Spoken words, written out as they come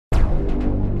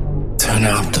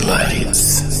Turn out the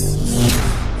lights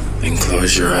and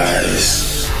close your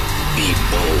eyes. Be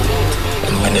bold.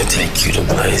 I'm gonna take you to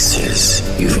places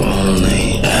you've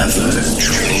only ever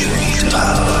dreamed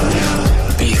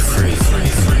of. Be free.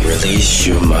 Release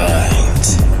your mind.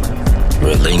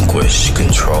 Relinquish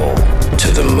control to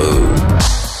the mood.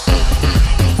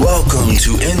 Welcome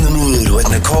to In the Mood with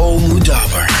Nicole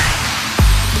Moudaber.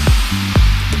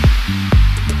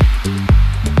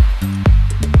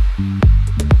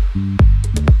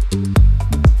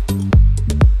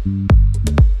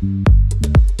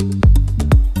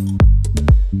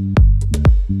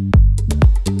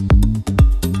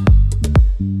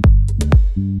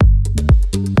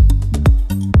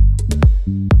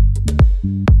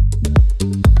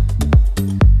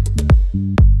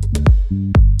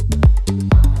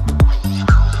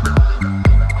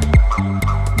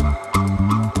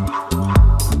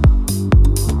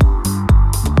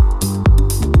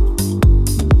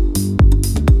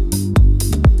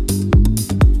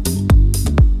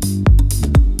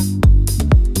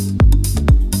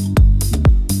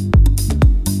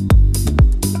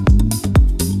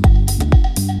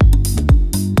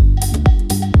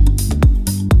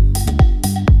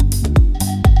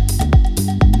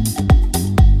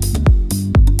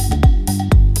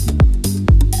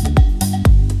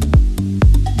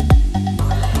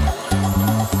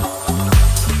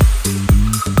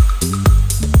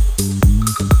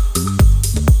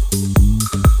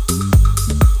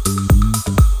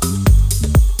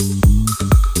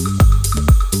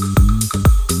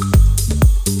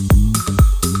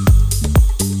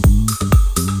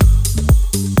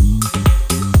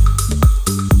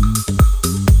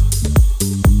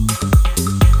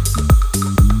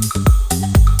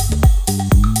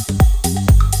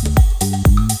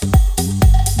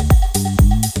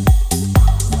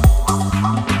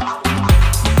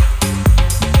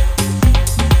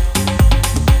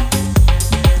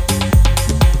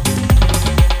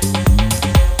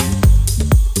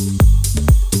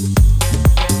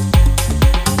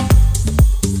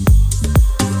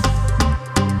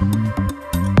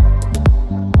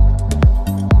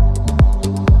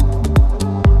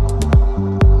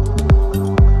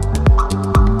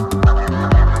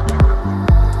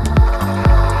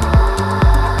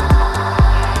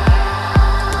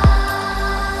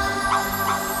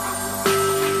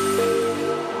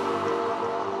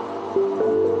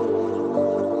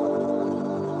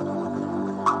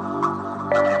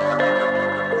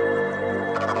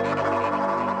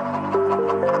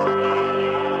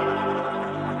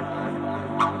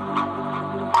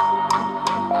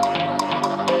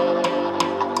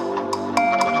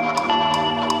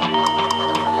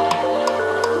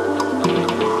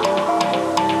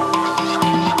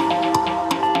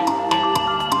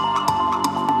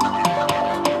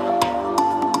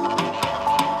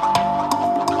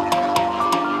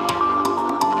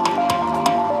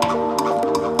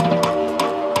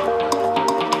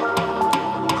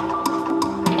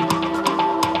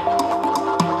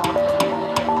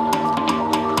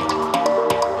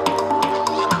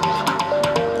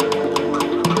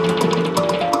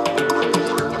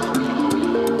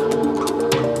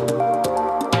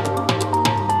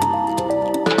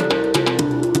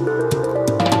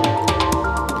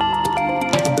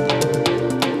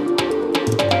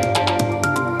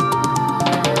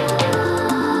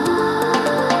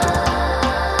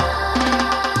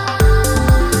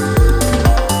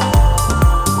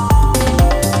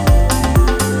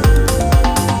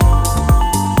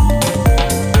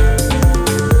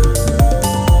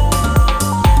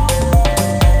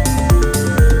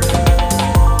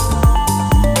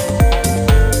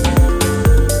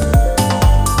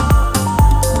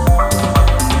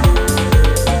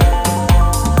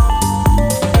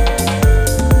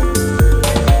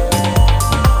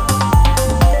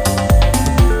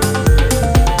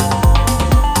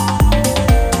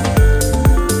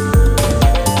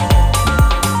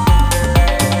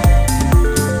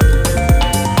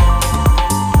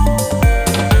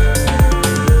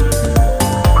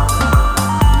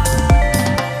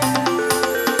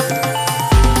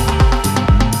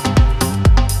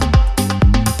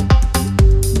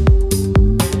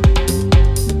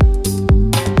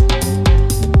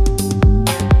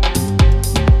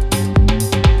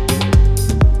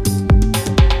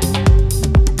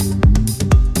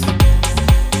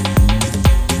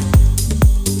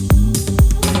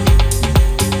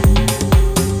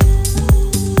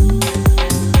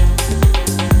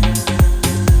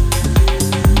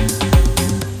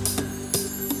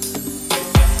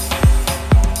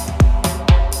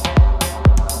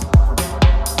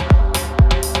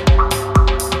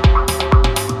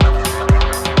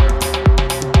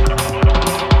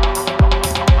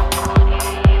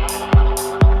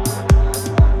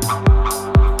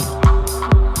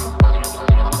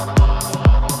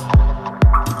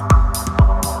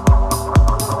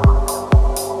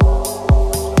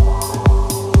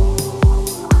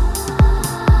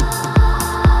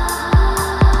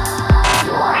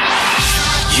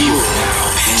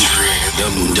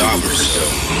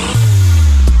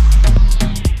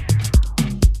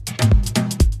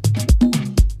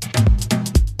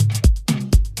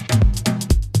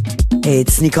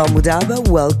 It's Nicole Moudaber.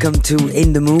 Welcome to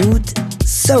In the Mood.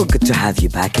 So good to have you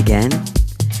back again.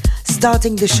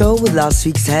 Starting the show with last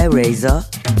week's hair razor.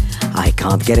 I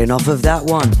can't get enough of that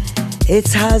one.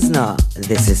 It's Hasna.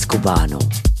 This is Cubano.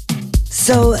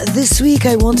 So this week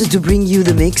I wanted to bring you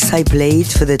the mix I played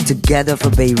for the Together for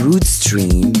Beirut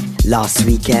stream last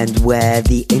weekend, where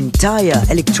the entire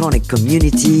electronic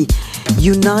community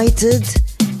united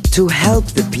to help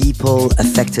the people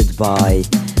affected by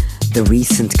the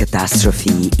recent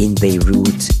catastrophe in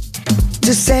Beirut.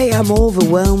 To say I'm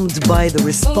overwhelmed by the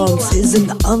response is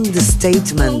an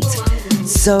understatement.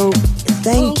 So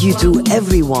thank you to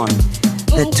everyone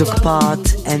that took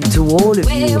part and to all of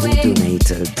you who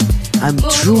donated. I'm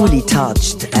truly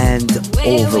touched and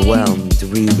overwhelmed,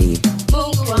 really.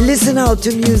 Listen out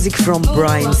to music from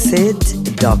Brian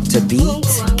Sid, Dr. Beat,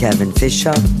 Kevin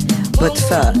Fisher. But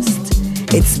first,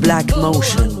 it's Black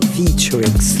Motion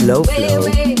featuring Slowflow,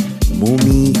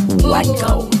 Mumi,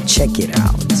 Wango. Check it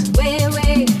out.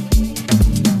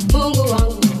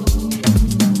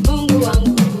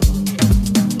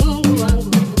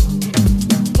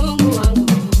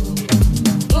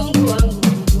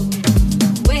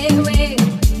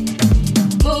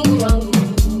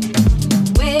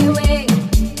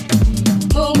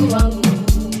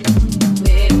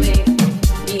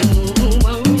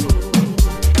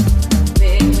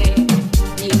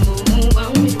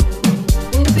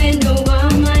 Upendo wa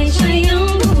maisha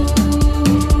yangu,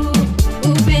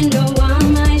 upendo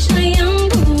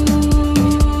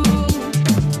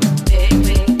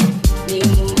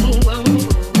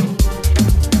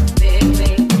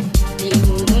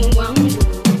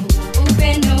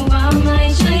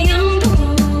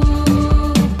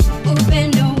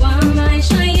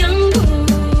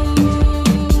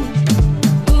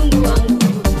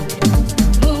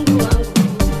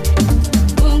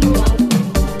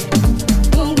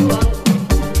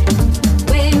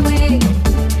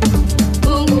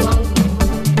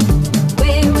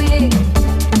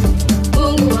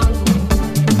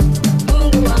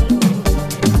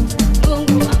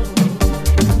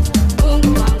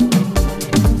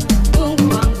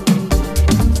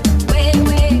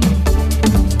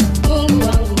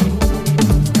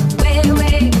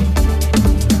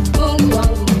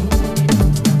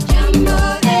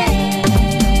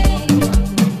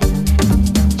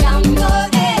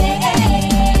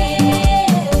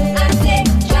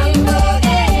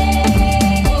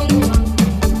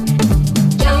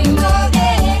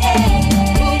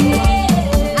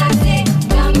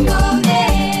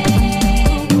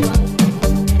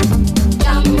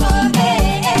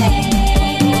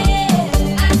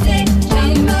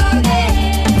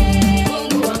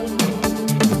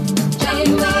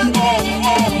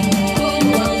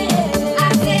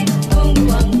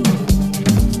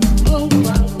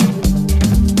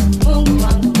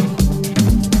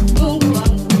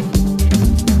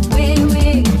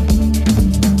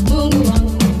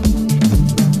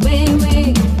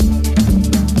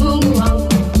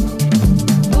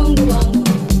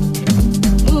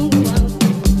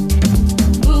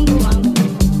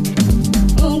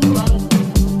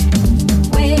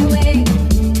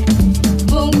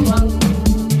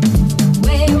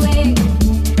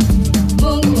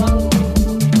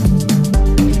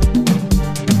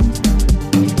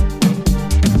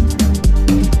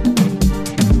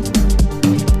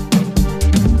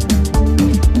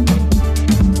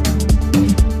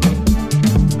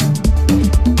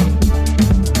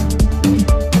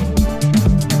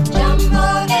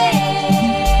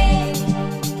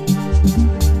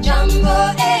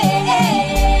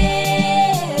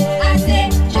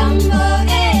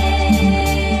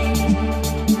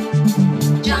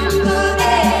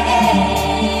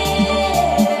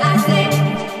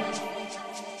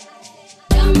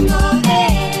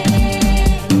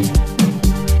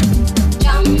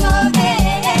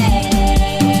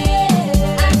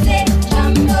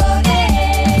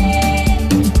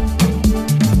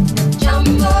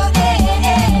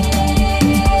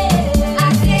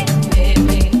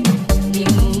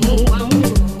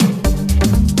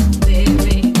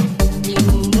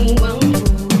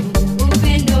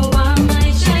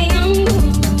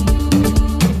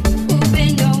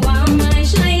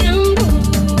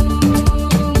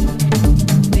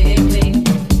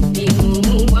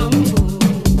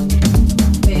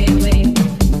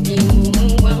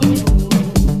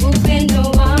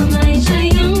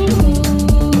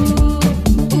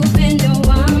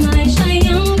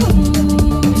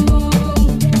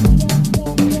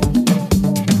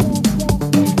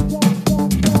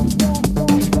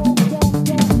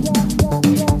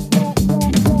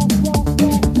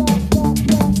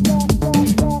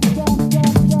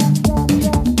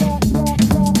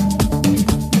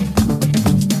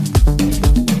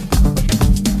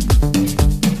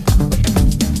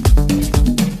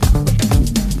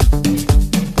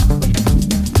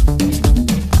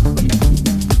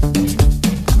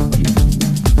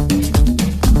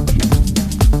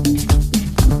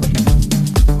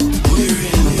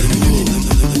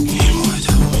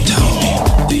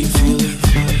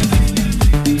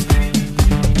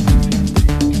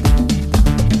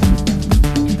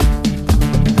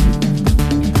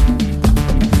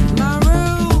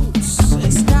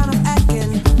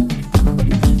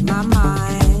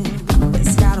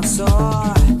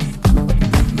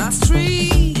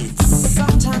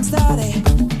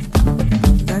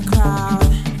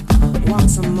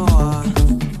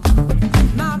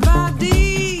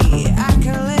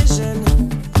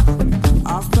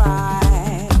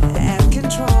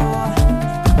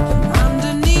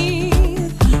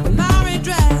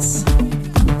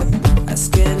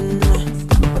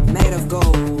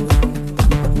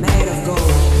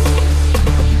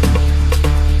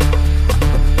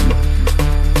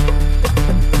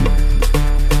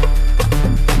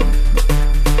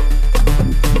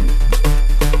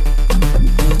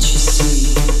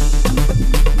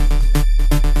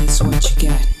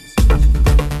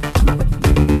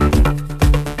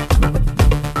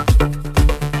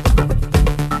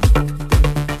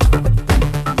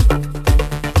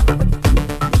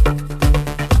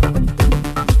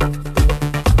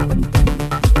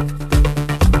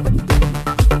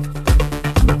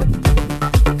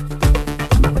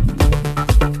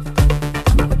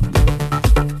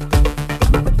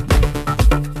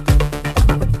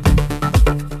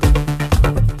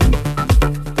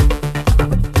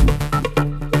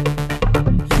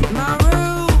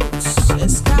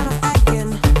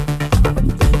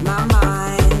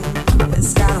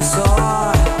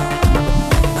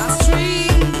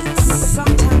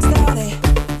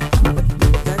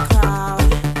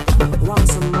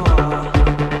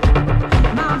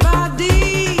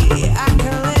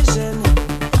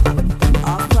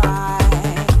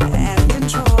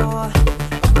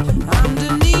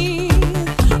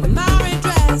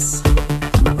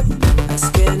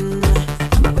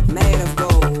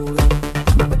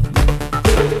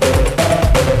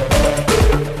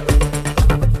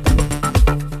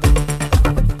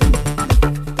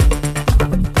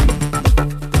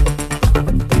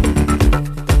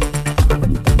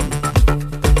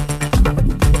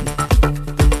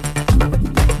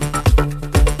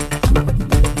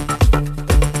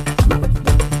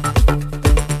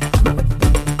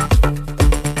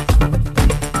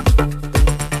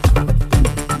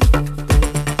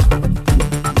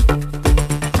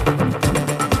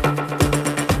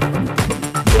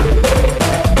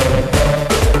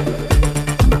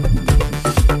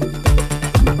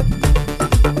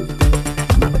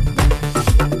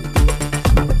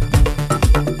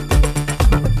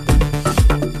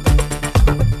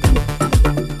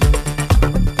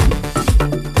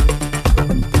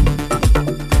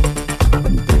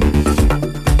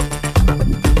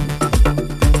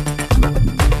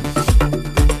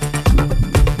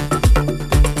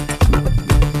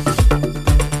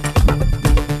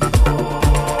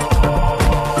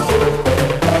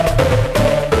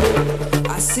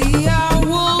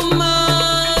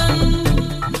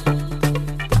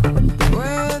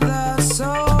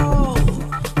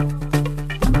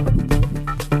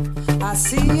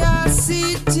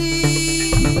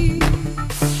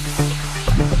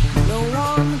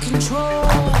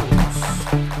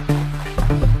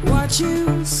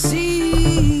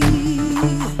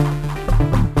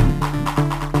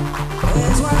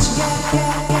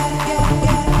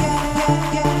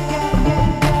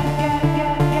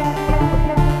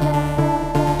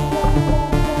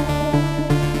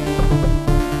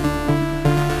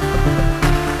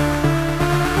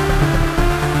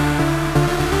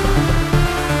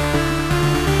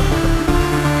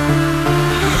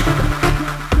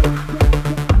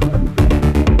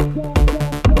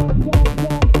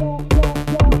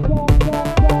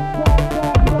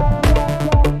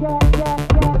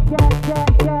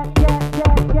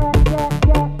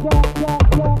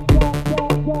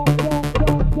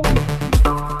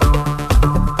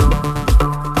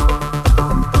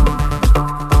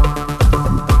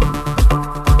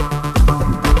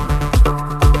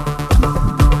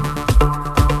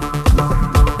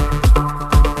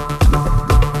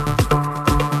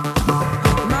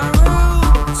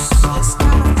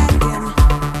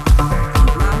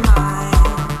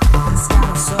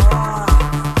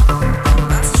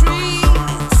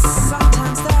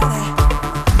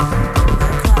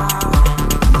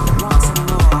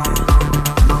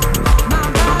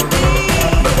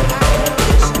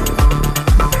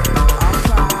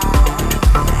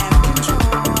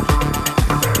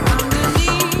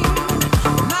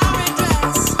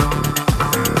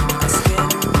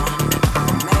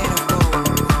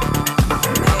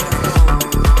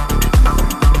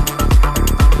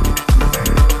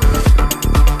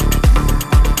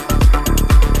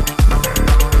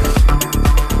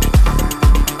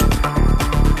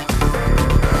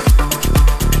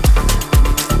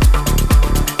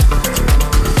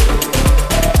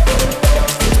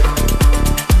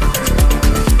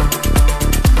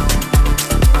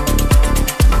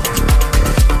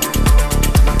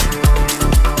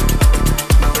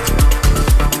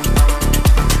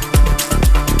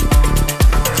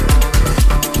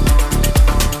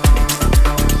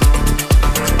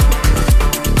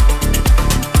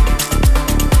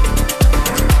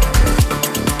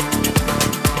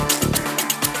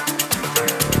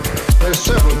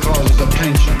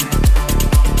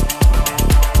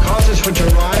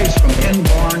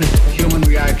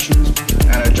distractions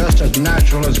and are just as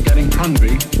natural as getting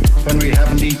hungry when we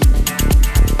haven't eaten.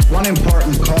 One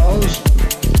important cause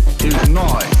is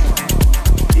noise.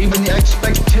 Even the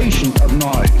expectation of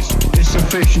noise is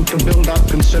sufficient to build up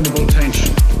considerable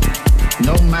tension,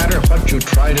 no matter what you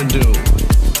try to do.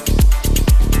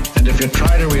 And if you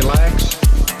try to relax,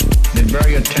 the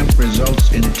very attempt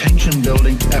results in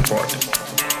tension-building effort.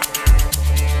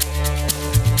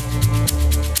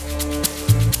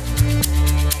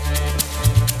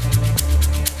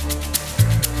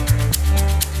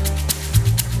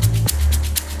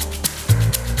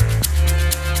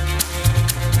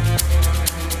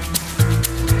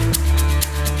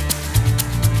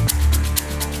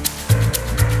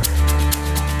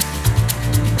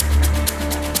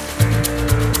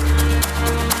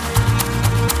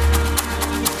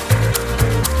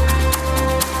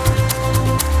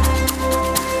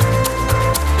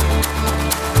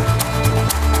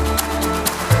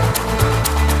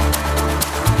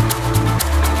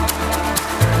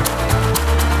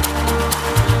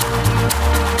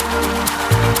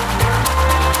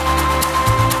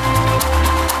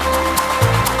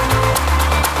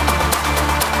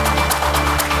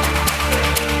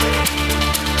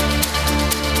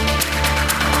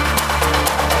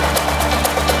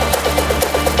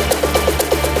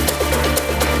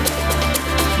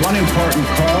 One important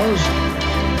cause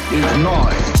is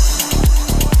noise.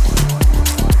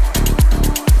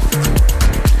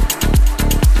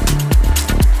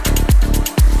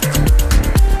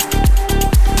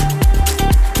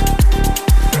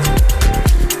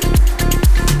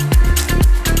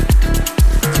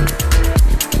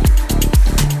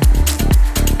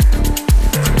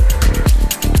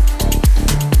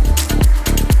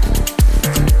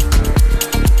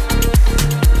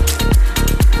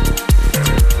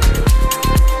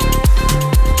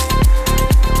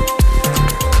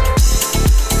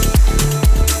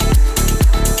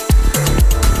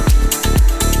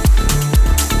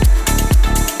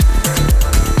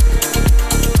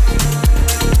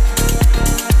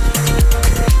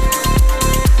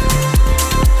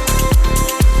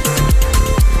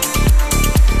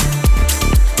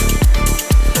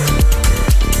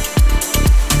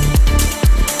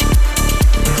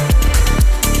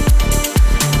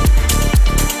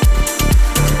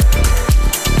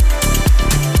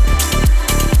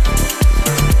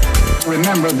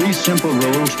 Remember these simple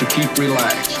rules to keep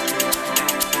relaxed.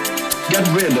 Get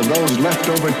rid of those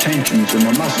leftover tensions in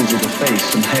the muscles of the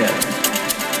face and head.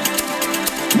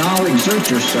 Now exert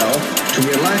yourself to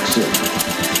relax it.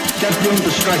 Get room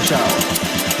to stretch out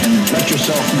and let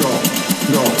yourself go.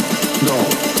 Go, go,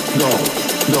 go,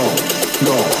 go,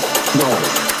 go, go,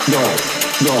 go, go,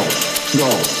 go,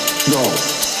 go, go,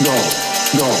 go,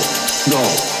 go, go,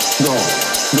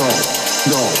 go,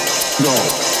 go, go,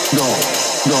 go,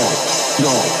 go,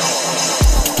 go.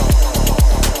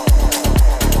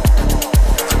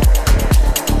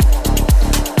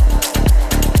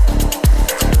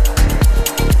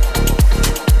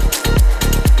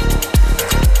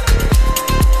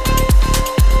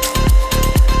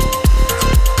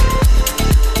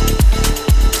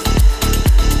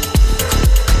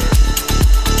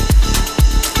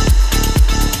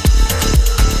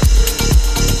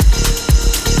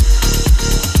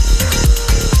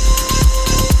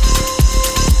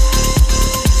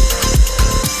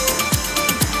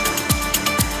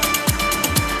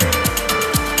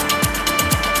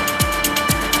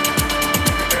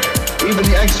 Even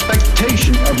the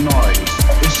expectation of noise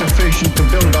is sufficient to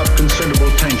build up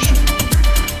considerable tension.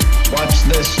 Watch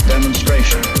this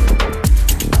demonstration.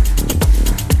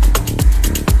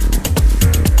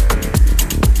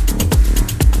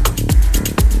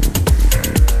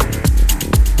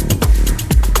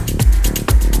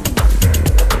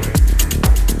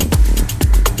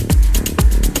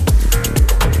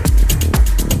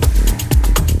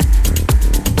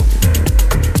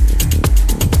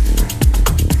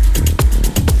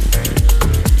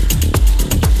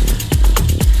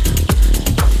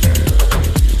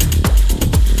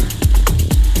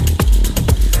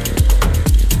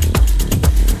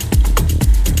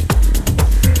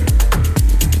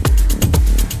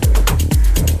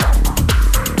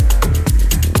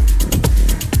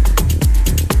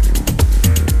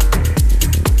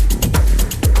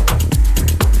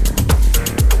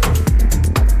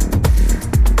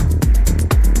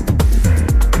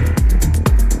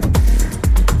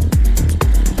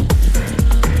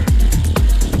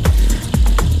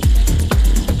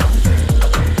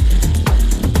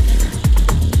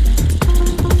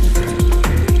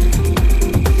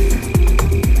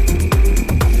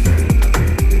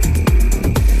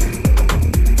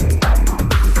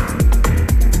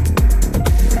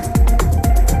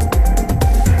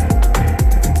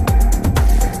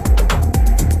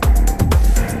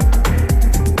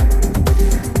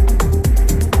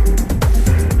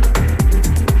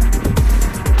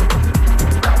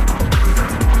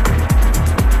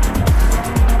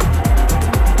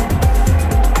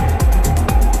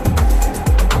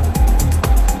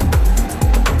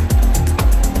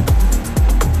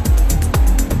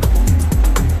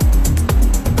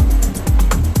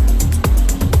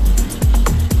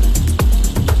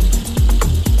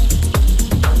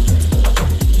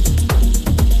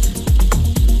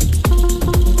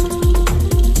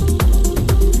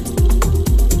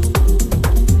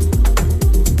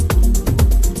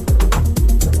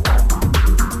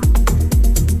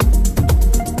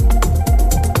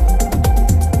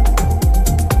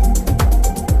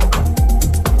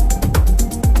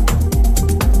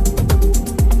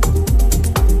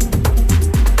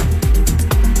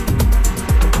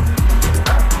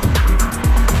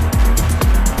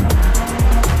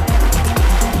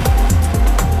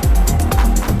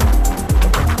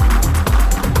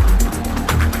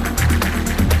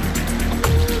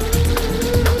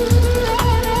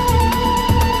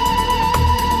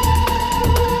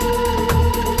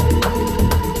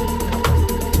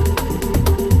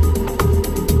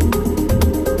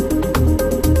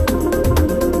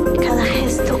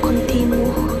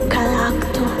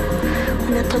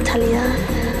 una totalidad.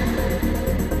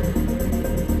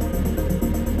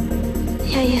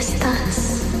 Y ahí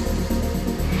estás,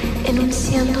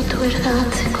 enunciando tu verdad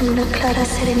con una clara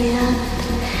serenidad.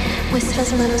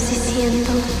 Muestras manos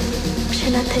diciendo,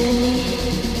 llénate de mí,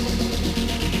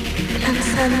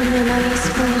 lanzándome a un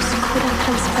abismo de oscura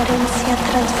transparencia,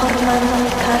 transformando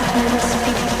mi carne en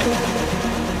espíritu,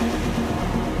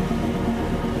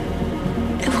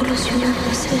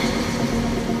 evolucionándose,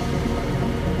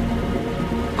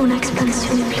 una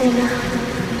expansión plena.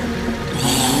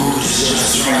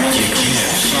 Just right, you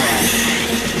can't fight it.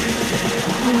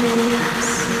 No me digas.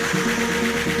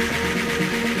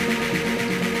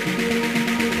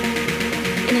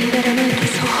 En el verano de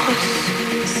tus ojos,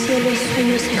 cielo y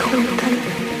sueño se juntan.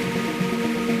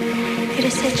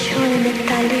 Eres hecho de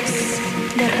metales,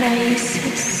 de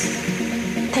raíces,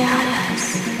 de alas.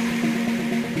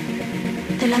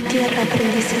 De la tierra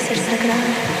aprendiste a ser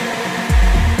sagrado.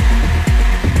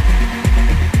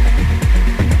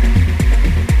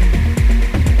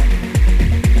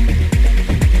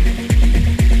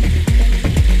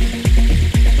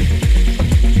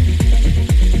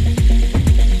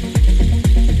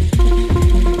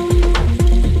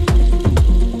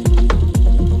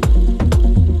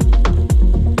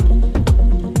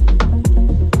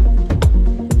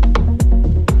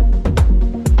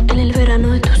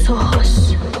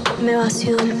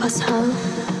 Vacío del pasado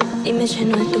y me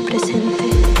lleno de tu presente.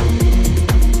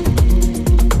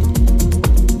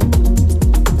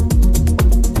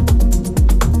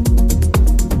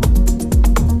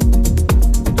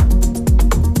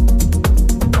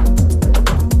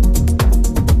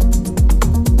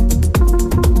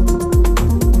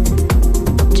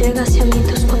 Llega hacia mí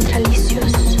tus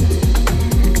contralicios,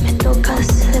 me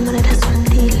tocas de manera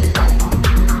sutil,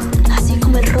 así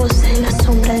como el roce en la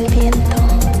sombra del viento.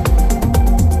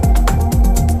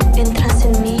 Entras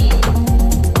en mí,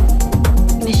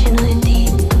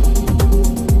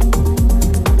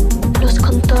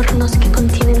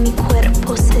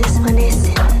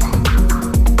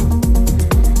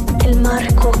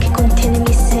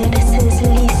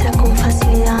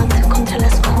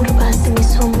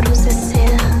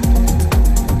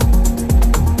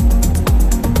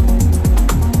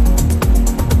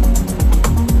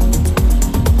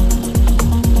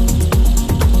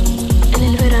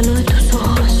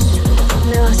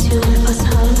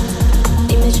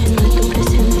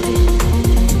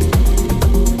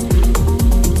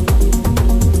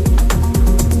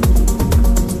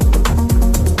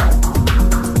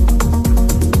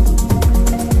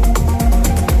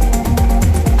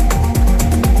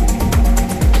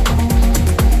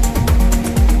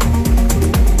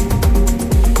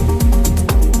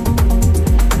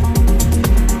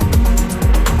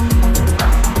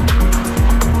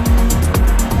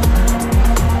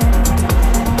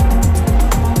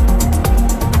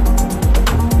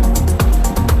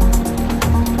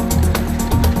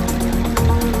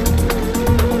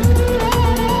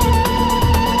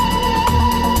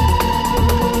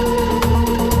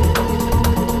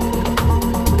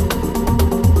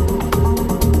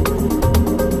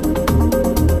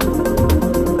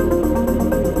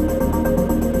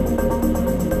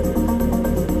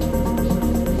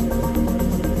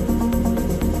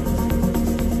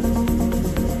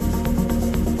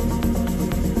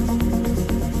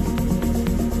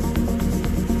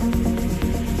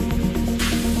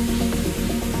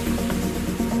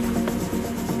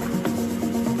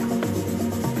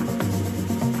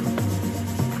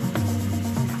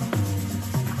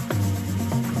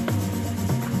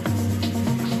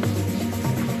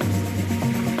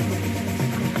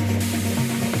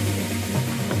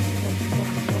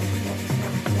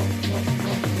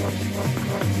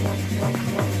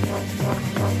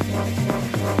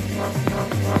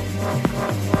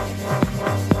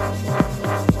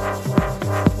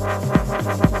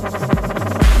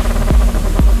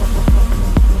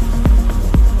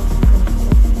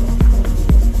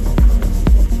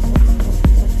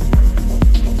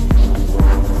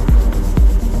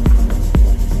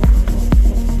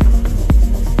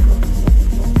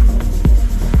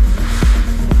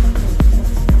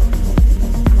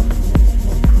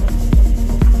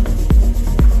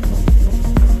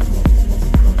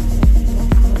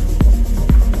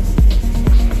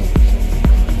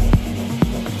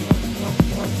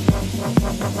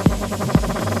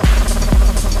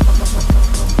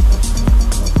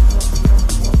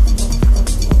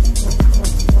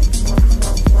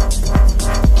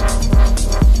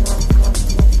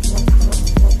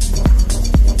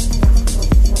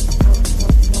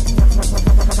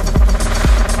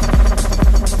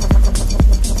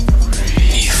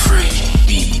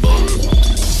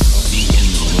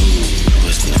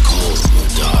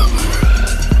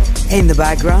 In the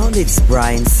background, it's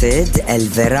Brian Sid, El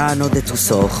Verano de tus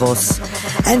Ojos.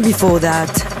 And before that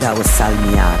was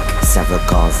Salmiak, Several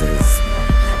Causes.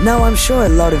 Now, I'm sure a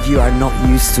lot of you are not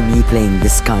used to me playing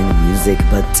this kind of music,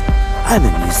 but I'm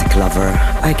a music lover.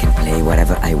 I can play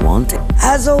whatever I want.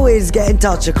 As always, get in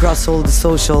touch across all the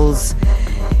socials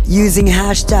using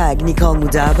hashtag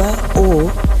 #NicoleMoudaber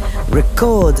or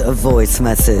record a voice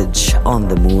message on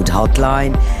the Mood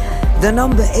hotline. The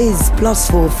number is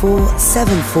 +44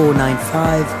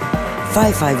 7495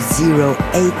 550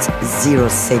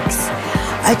 806.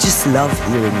 I just love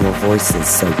hearing your voices,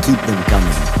 so keep them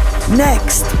coming.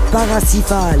 Next,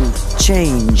 Parsifal,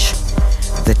 Change,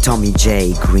 the Tommy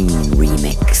J. Green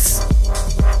remix.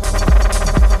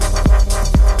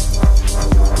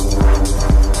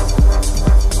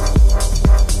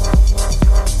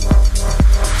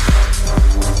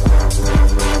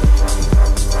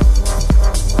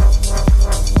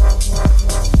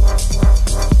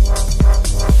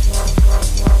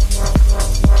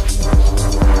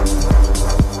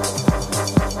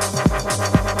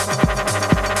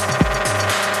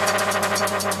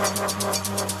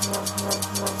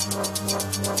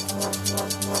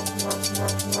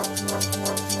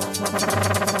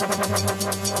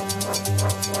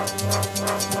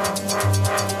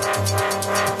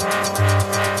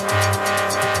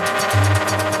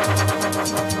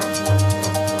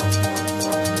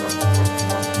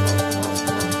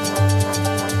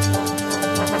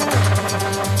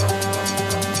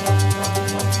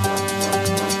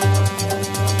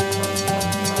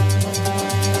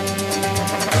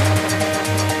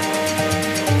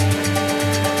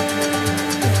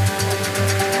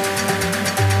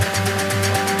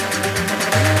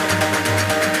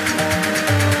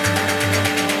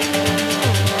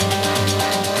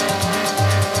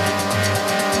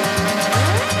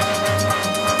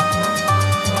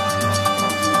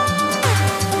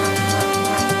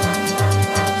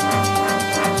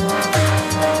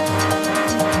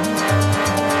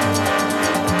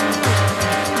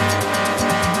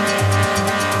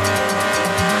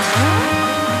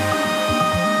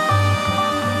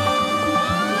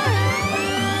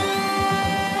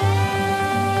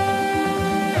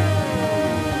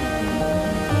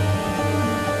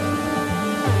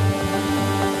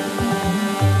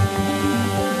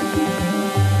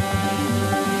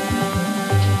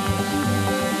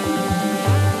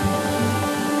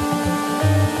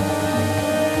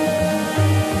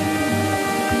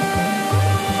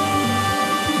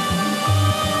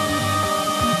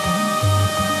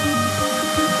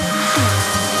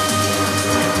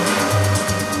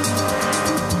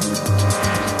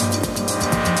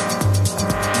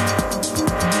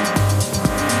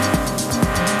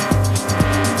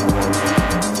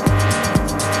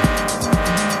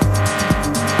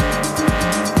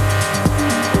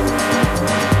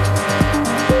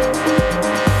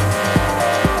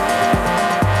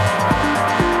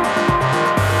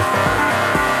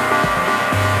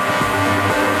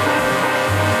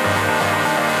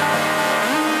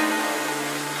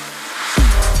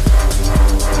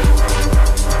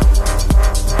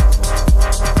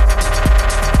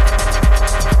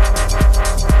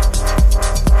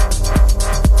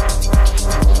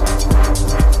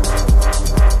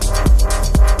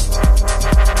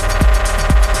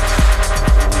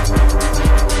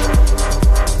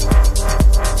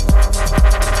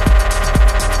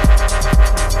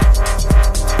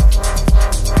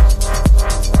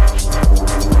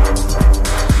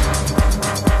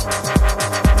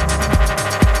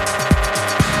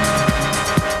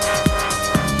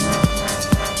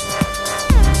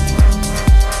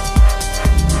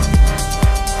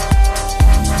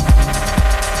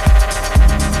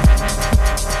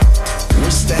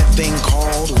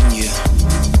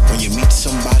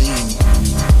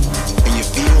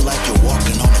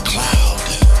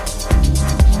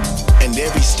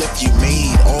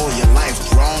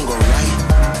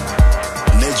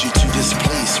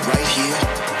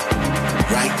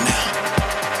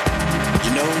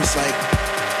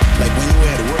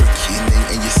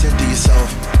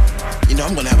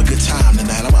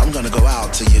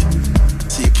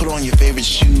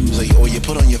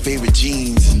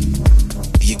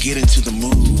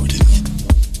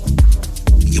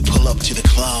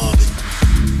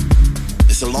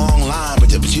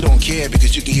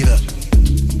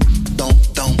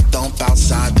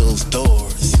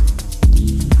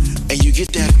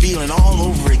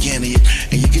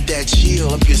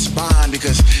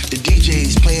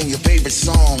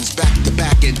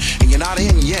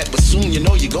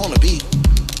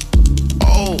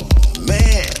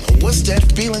 What's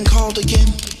that feeling called again?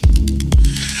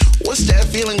 What's that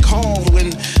feeling called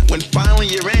when finally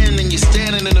you're in and you're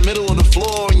standing in the middle of the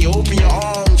floor and you open your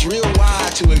arms real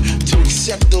wide to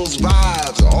accept those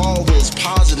vibes, all those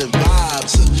positive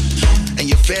vibes, and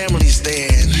your family's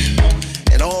there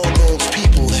and all those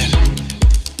people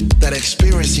that are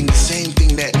experiencing the same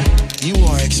thing that you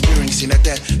are experiencing at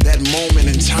that moment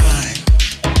in time.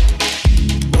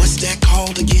 What's that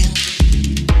called again?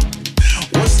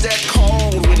 What's that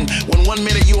called when 1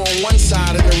 minute you're on one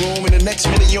side of the room and the next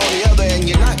minute you're on the other and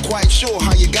you're not quite sure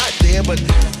how you got there, but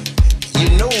you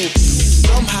know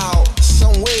somehow,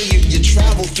 some way you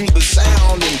travel through the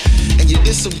sound and you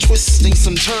did some twisting,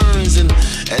 some turns and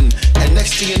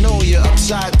next thing you know you're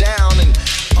upside down and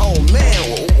oh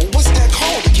man, what's that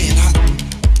called again?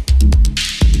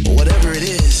 Whatever it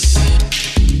is,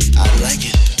 I like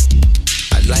it.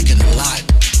 I like it a lot.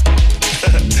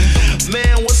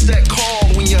 Man, what's that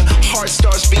called when your heart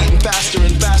starts beating faster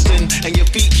and faster and your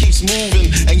feet keeps moving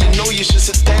and you know you should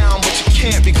sit down but you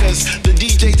can't because the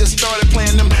DJ just started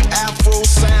playing them Afro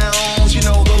sounds, you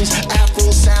know those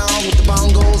Afro sounds with the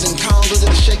bongos and congas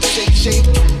and the shake, shake, shake.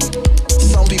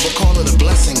 Some people call it a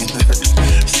blessing.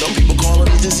 Some people call it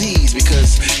a disease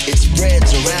because it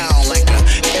spreads around like an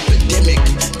epidemic,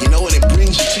 you know, and it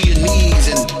brings you to your knees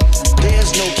and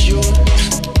there's no cure.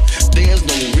 There's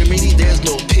no remedy, there's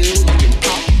no pill you can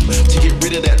pop to get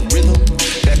rid of that rhythm,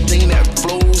 that thing that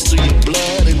flows through your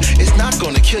blood. And it's not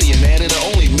gonna kill you, man. It'll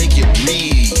only make you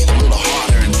breathe a little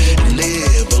harder and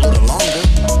live a little longer.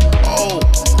 Oh,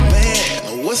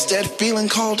 man, what's that feeling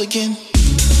called again?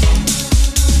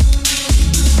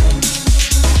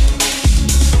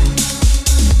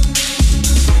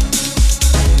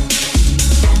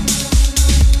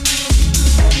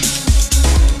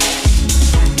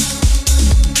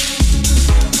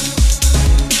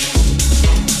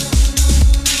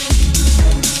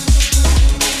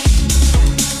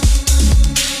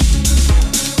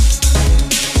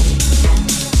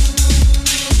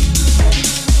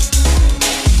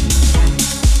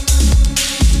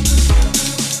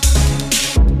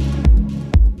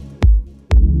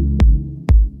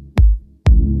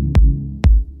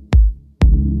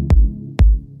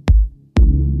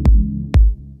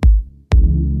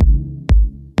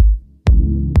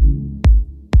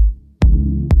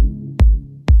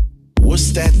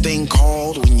 That thing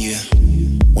called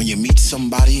when you meet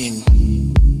somebody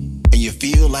and you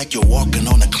feel like you're walking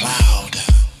on a cloud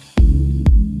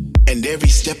and every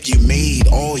step you made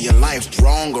all your life,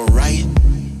 wrong or right,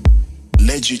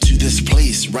 led you to this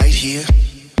place right here,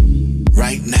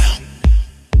 right now.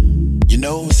 You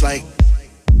know, it's like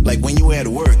when you were at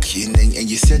work and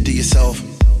you said to yourself,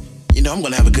 you know, I'm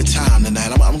gonna have a good time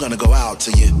tonight, I'm gonna go out.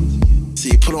 So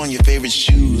you put on your favorite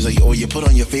shoes or you put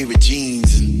on your favorite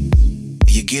jeans and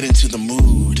you get into the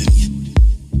mood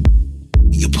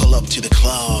and you pull up to the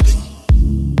club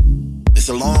and it's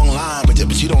a long line, but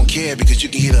you don't care because you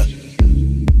can hear the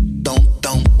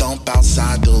thump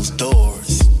outside those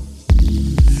doors.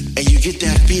 And you get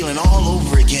that feeling all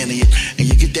over again and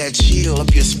you get that chill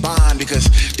up your spine because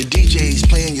the DJ's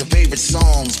playing your favorite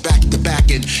songs back to back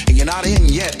and you're not in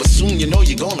yet, but soon you know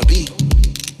you're gonna be.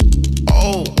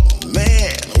 Oh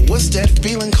man, what's that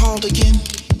feeling called again?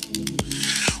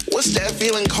 What's that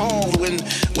feeling called when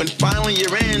finally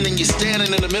you're in and you're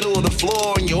standing in the middle of the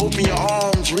floor and you open your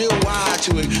arms real wide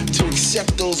to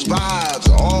accept those vibes,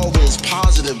 all those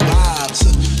positive vibes,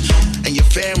 and your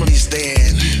family's there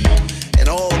and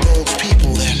all those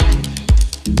people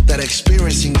that are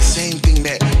experiencing the same thing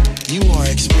that you are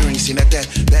experiencing at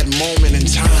that moment in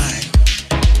time.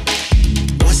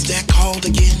 What's that called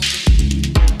again?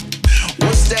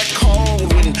 What's that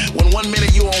called when 1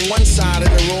 minute you're on one side of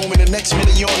the room and the next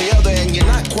minute you're on the other and you're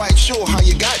not quite sure how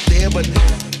you got there, but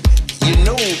you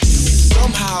know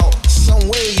somehow, some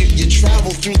way you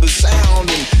travel through the sound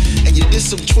and you did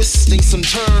some twisting, some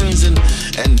turns and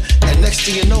next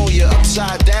thing you know you're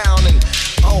upside down and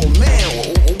oh man,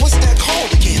 what's that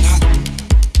called again?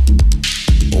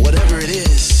 Whatever it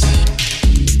is,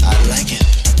 I like it.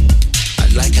 I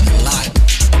like it a lot.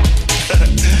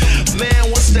 Man,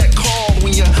 what's that called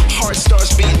when your heart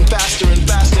starts beating faster and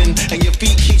faster and your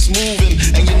feet keeps moving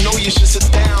and you know you should sit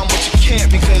down but you can't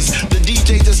because the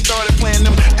DJ just started playing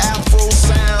them Afro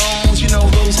sounds, you know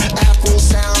those Afro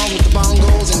sounds with the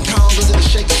bongos and congas and the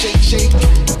shake, shake, shake.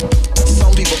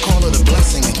 Some people call it a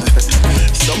blessing.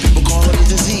 Some people call it a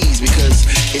disease because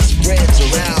it spreads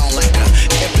around like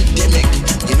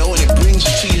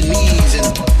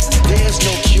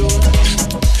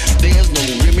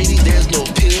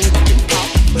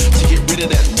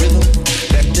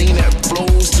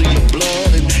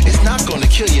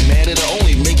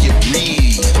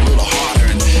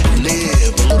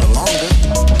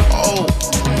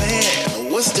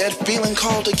that feeling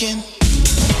called again?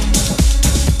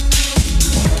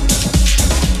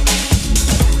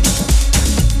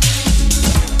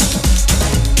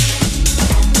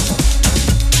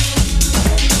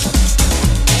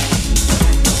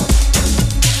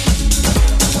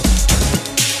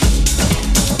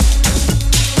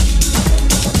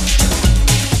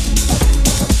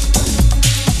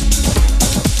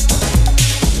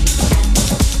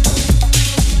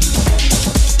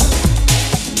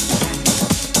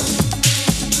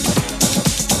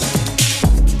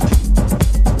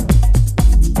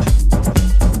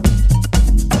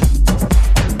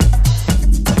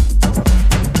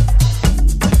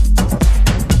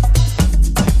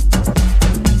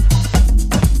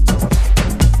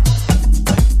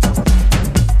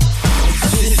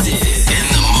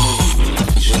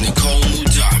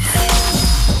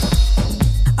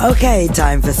 Okay,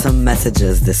 time for some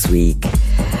messages this week.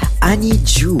 Annie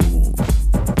Ju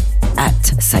at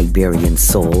Siberian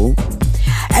Soul.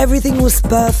 Everything was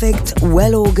perfect,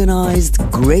 well organized,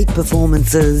 great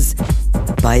performances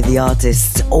by the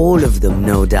artists, all of them,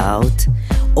 no doubt.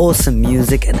 Awesome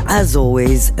music, and as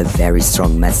always, a very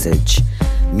strong message.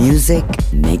 Music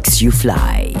makes you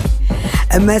fly.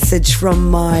 A message from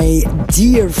my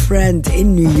dear friend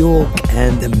in New York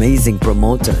and amazing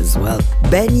promoter as well,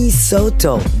 Benny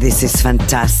Soto. This is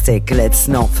fantastic. Let's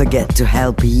not forget to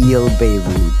help heal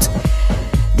Beirut.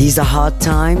 These are hard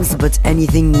times, but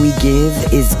anything we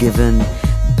give is given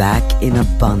back in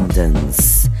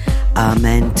abundance.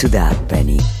 Amen to that,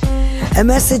 Benny. A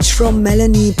message from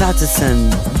Melanie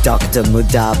Patterson. Dr.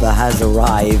 Moudaber has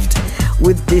arrived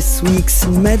with this week's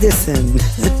medicine.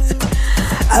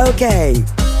 Okay.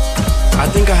 I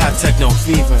think I have techno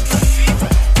fever.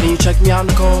 Can you check me out,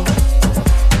 Nicole?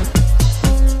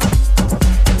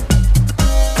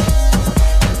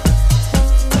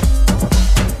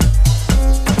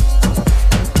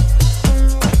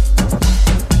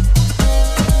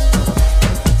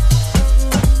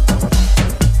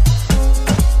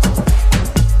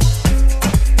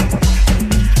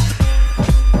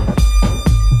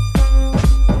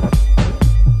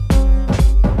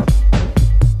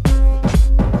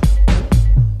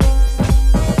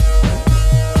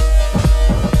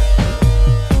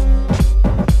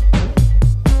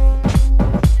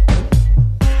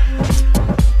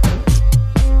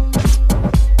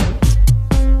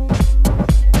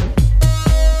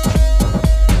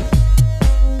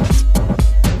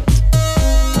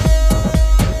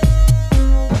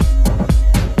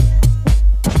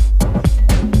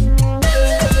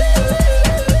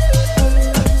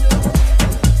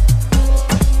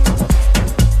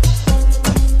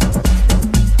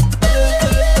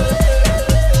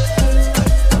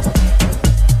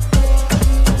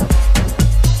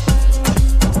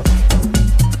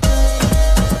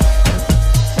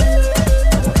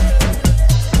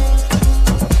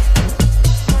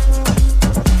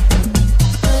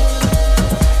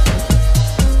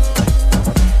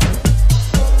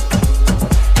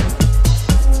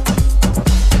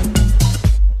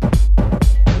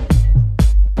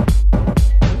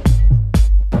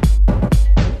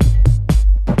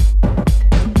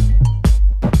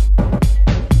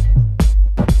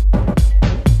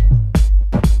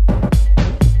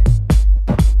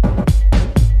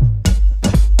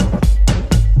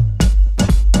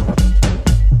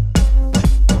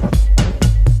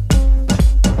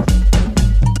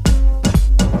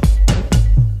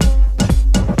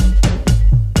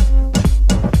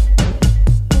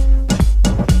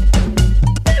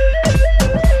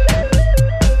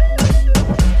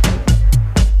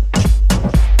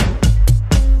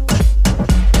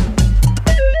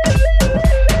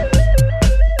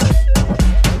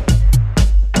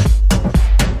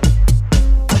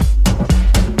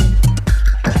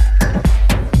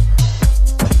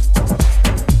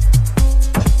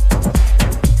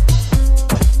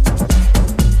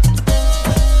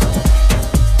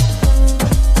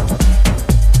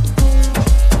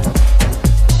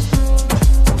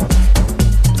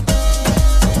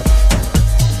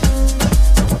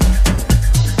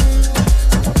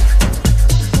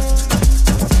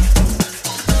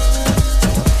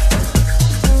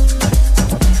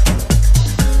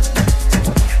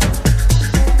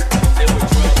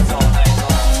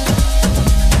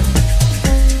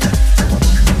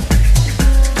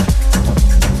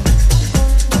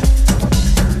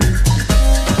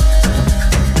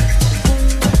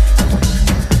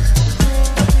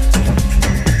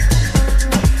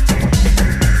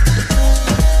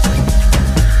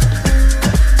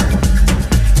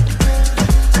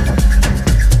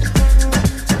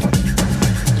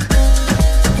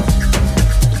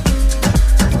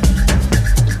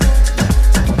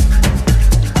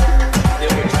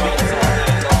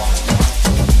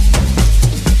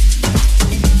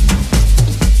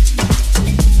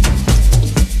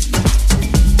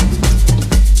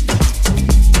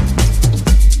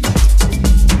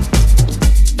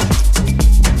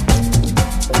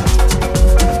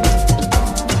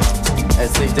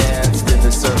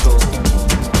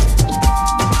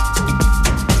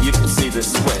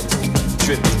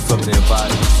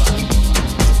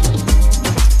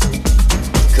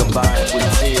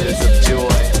 tears of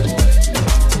joy.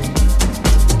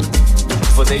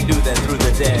 For they knew that through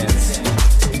the dance,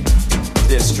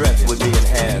 their strength would be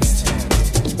enhanced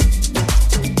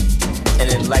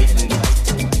and enlightened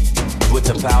with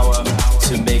the power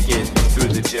to make it through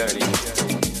the journey.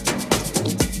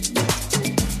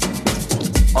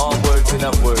 Onwards and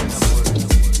upwards.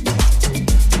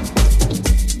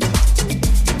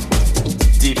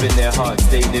 Deep in their hearts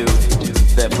they knew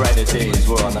that brighter days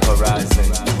were on the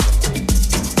horizon.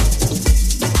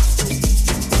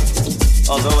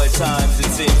 Although at times it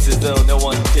seems as though no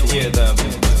one could hear them,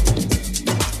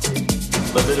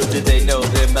 but little did they know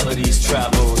their melodies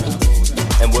traveled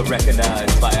and were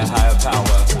recognized by a higher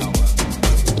power.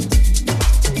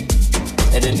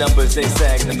 And in numbers they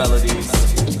sang the melodies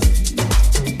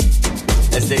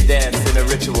as they danced in a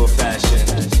ritual fashion.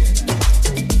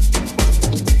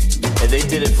 And they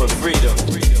did it for freedom.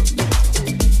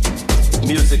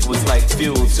 Music was like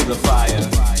fuel to the fire,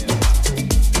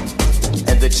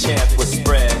 and the chant was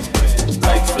spread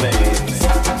like flames.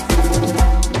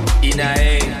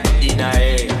 Inae,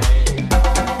 Inae,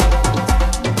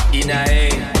 Inae,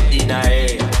 Inae,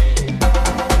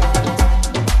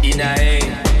 Inae,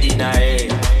 Inae,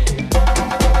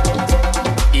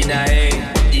 Inae,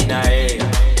 Inae.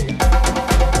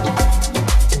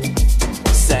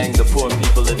 Sang the poor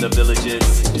people in the villages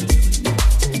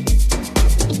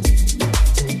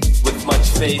with much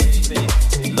faith,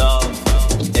 love,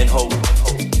 and hope.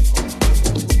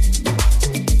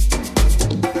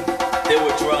 There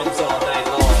were drums all night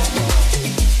long,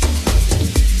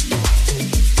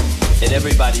 and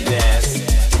everybody danced.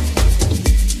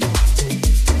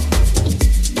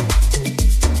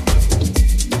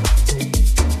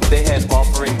 They had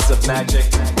offerings of magic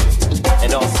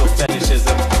and also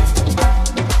fetishism,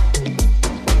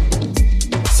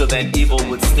 so that evil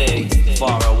would stay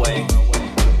far away.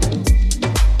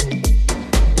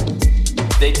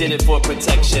 They did it for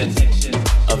protection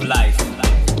of life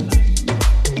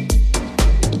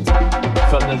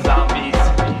from the zombies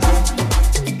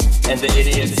and the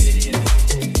idiots.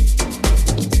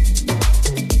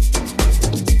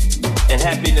 And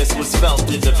happiness was felt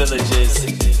in the villages,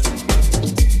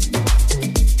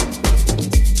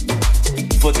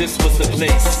 for this was the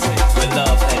place where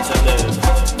love had to live.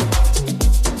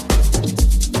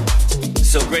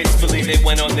 So gracefully they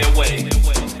went on their way,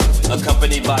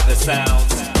 accompanied by the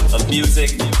sounds of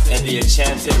music and the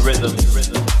enchanted rhythm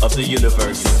of the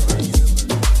universe.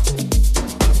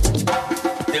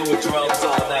 There were drums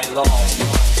all night long.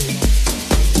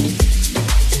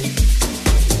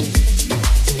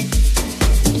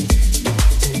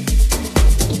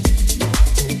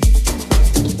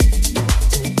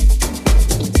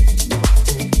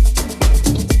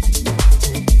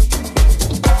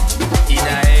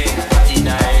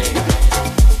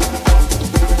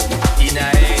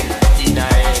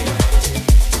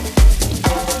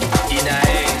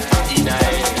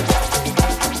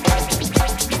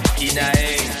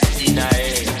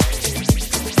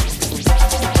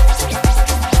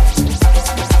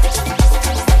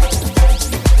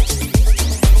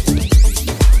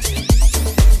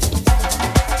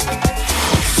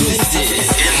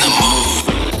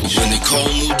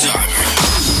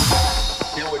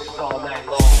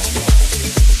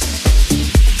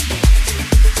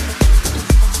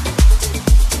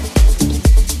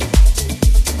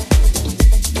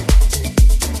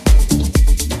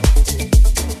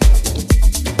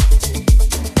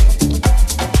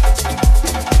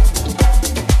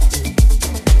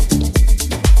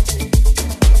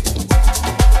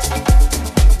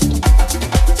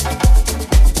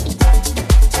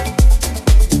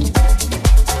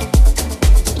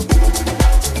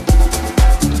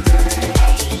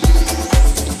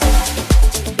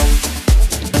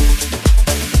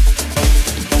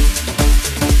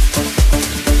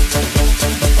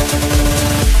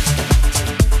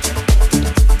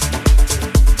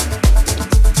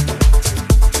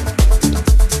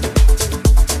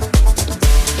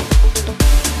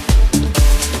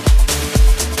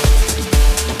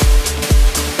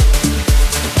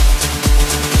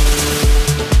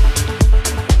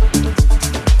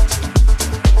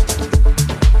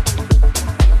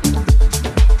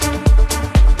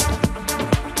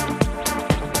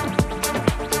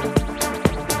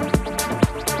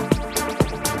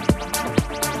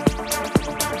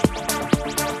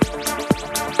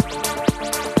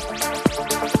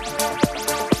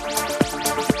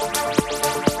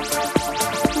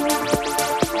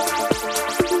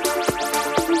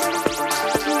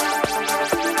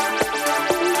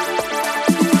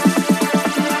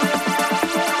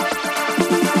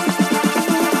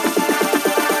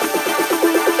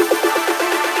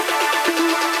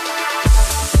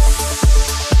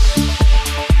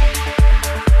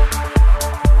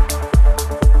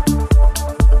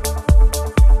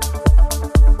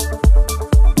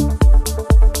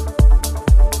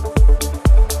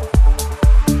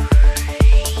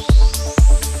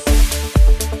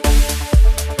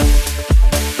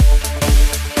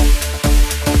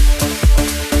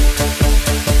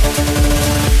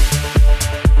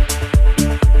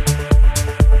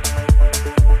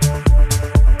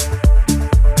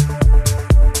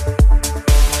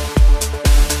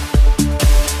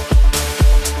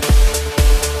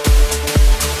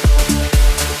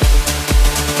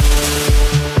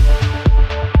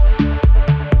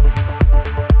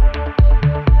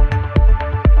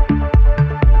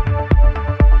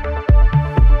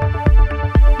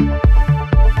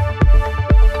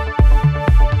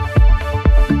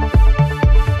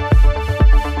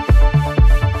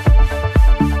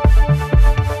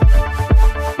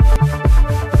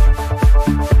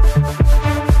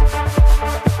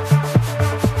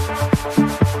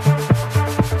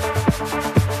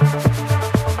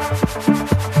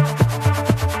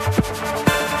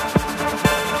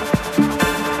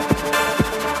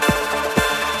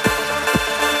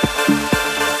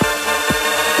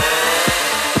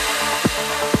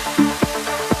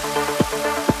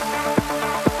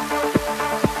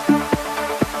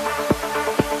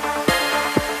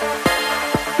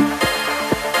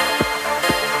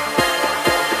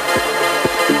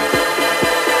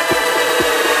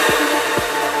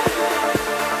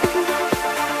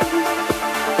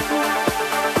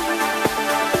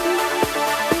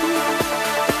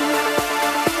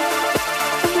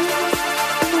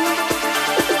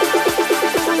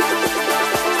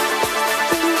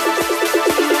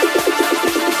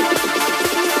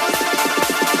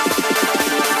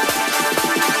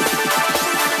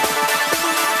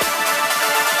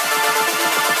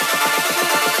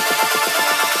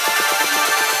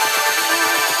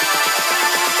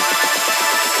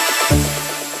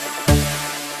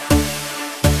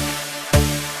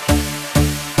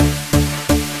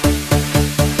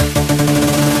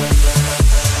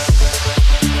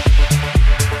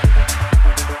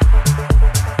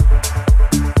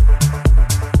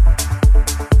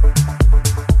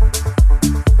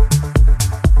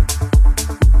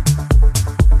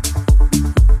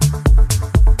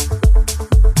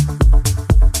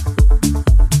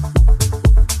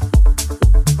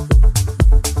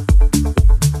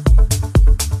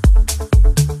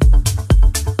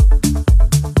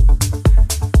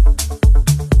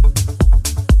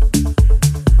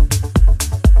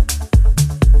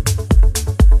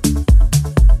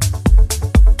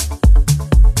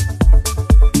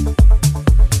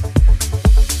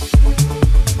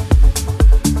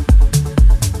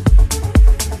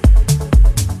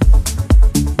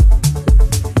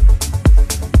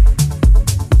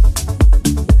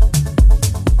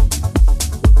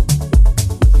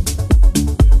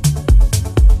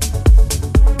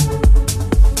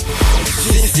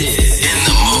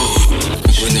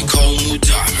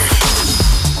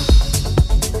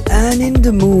 An In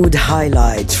the Mood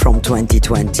highlight from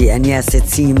 2020, and yes, it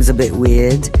seems a bit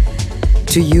weird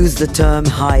to use the term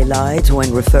highlight when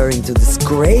referring to this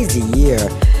crazy year,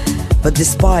 but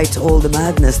despite all the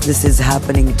madness, this is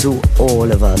happening to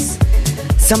all of us.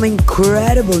 Some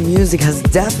incredible music has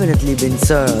definitely been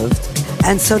served,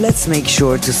 and so let's make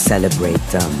sure to celebrate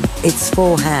them. It's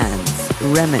Four Hands,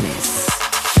 Reminisce.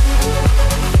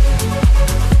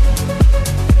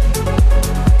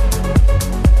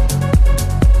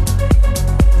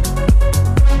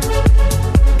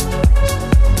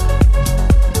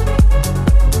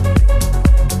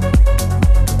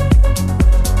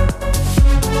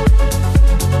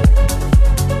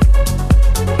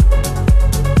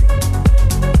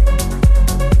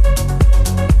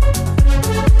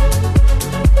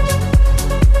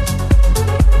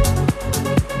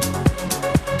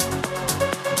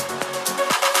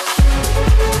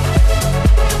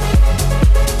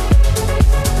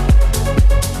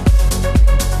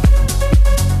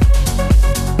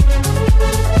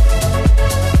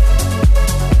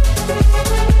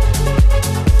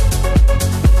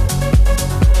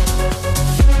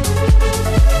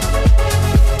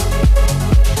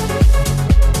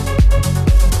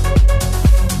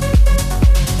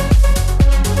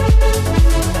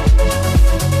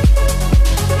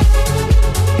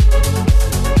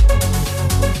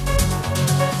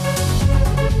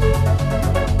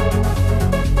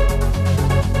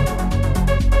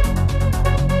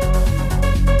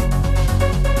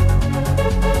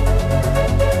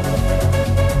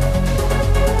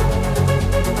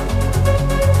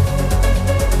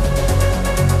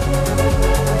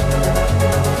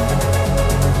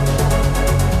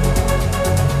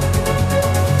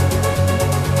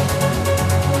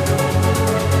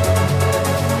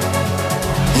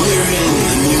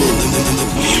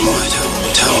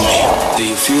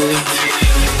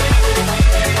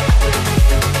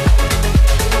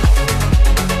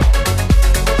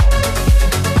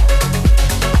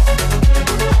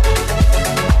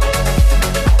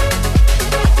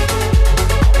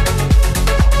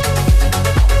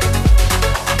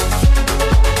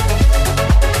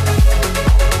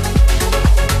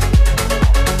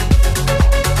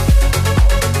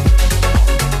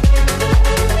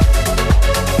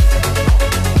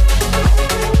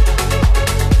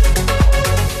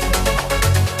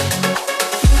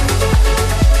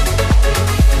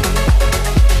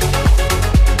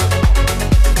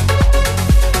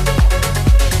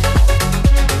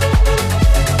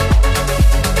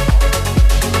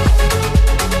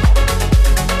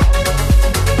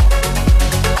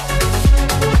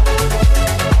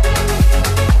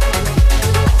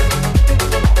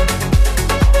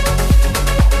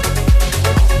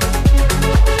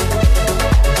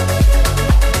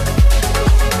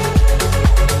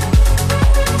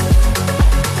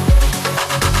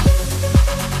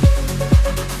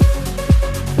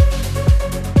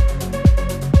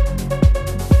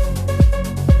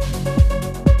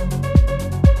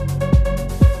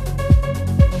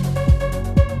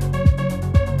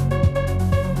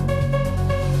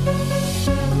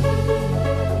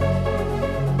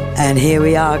 And here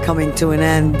we are coming to an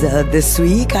end this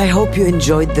week. I hope you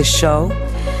enjoyed the show.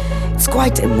 It's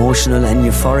quite emotional and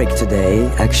euphoric today,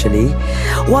 actually.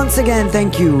 Once again,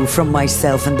 thank you from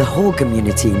myself and the whole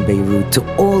community in Beirut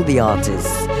to all the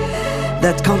artists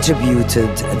that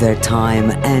contributed their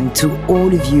time and to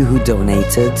all of you who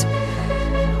donated.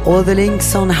 All the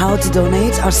links on how to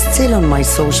donate are still on my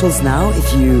socials now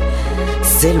if you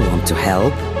still want to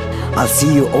help. I'll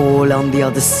see you all on the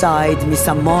other side, mis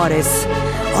amores,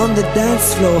 on the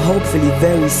dance floor hopefully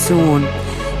very soon.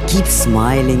 Keep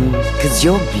smiling, cause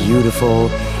you're beautiful,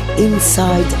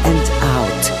 inside and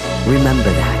out.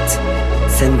 Remember that.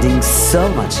 Sending so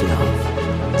much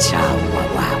love. Ciao,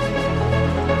 wow, wow.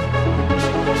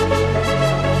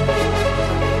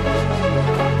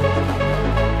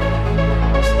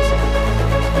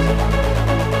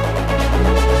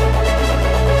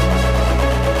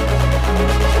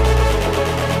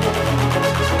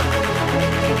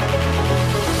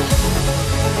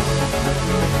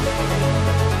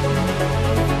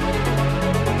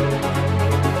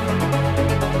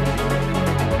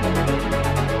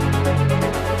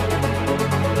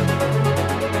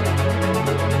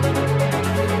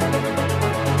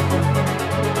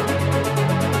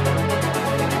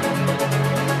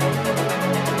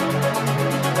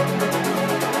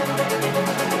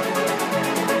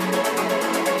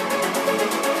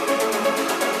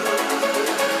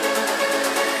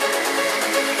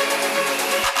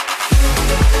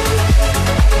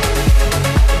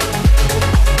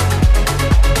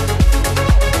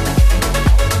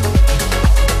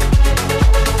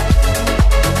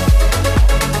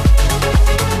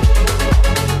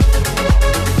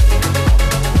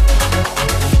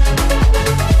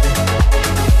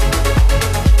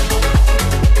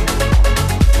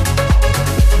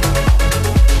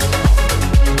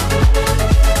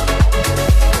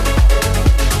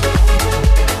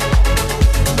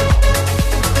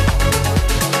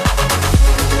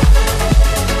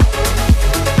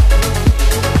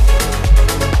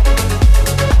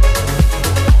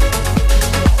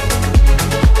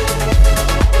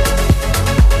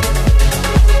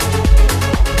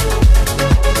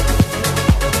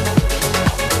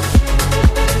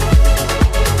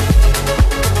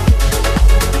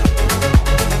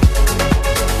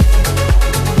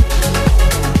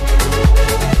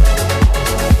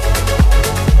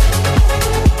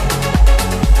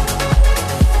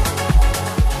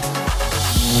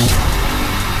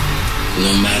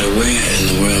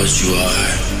 you are.